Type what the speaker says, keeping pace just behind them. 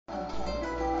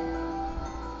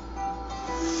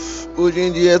Hoje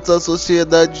em dia essa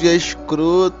sociedade é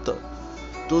escrota.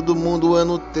 Todo mundo é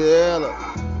Nutella.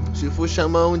 Se for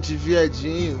chamar um de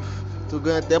viadinho, tu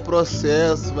ganha até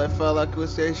processo. Vai falar que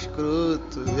você é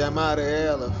escroto e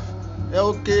amarela. É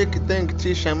o que tem que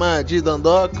te chamar? De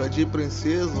dandoca? De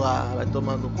princesa? Ah, vai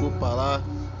tomar no cu pra lá.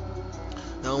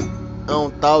 É um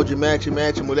tal de mete,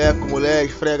 mulher com mulher,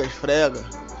 esfrega, esfrega.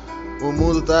 O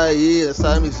mundo tá aí,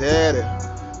 essa miséria.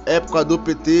 Época do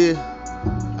PT.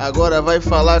 Agora vai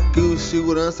falar que o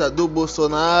segurança do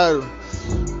Bolsonaro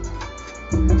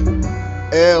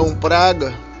é um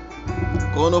praga.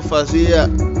 Quando eu fazia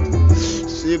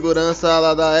segurança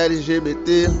lá da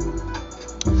LGBT,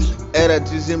 era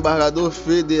desembargador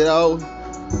federal.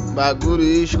 Bagulho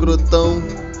escrotão.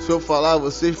 Se eu falar,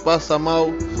 vocês passam mal.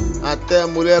 Até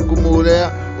mulher com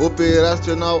mulher,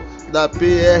 operacional da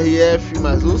PRF.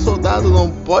 Mas o soldado não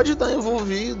pode estar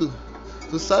envolvido.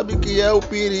 Tu sabe que é o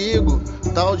perigo.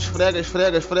 Tal de esfrega,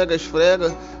 esfrega, esfrega,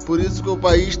 esfrega. Por isso que o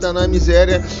país tá na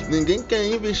miséria. Ninguém quer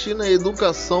investir na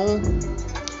educação,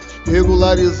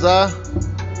 regularizar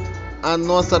a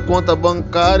nossa conta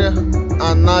bancária,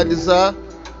 analisar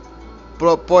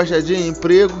proposta de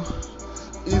emprego.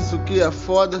 Isso que é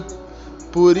foda.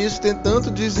 Por isso tem tanto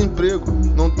desemprego.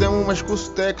 Não temos mais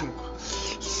curso técnico.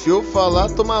 Se eu falar,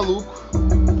 tô maluco.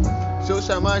 Se eu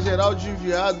chamar geral de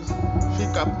viado,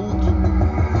 fica puto.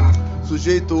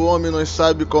 Sujeito homem, nós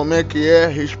sabe como é que é.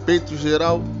 Respeito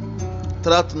geral,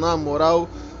 trato na moral,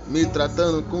 me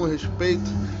tratando com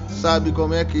respeito. Sabe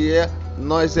como é que é.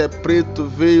 Nós é preto,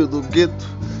 veio do gueto,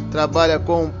 trabalha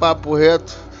com um papo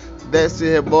reto, desce e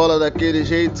rebola daquele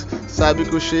jeito. Sabe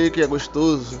que o shake é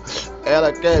gostoso,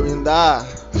 ela quer me dar.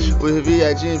 Os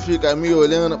viadinhos ficam me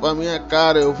olhando pra minha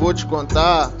cara, eu vou te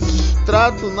contar.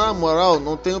 Trato na moral,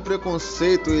 não tenho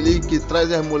preconceito. Ele que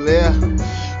traz as mulher,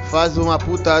 faz uma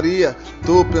putaria.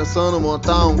 Tô pensando em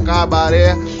montar um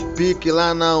cabaré, pique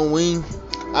lá na Win.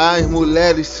 As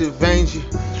mulheres se vendem,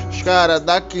 os caras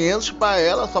dá 500 pra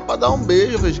ela só pra dar um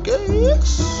beijo. Eu vejo, que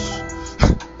isso?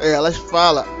 Elas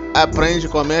falam, aprende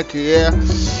como é que é.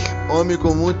 Homem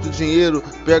com muito dinheiro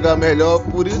pega melhor.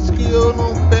 Por isso que eu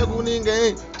não pego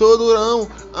ninguém. Tô durão.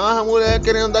 As mulheres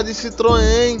querem andar de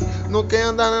Citroën, não quer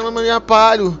andar na minha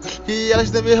Palio, que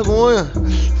elas têm vergonha.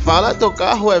 Fala, teu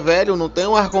carro é velho, não tem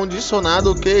um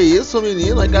ar-condicionado. Que isso,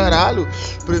 menino? Ai caralho.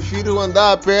 Prefiro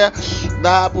andar a pé,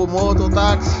 dar pro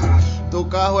mototáxi. Teu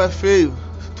carro é feio,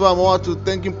 tua moto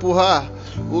tem que empurrar.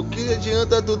 O que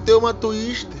adianta tu ter uma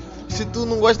Twister se tu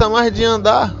não gosta mais de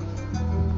andar?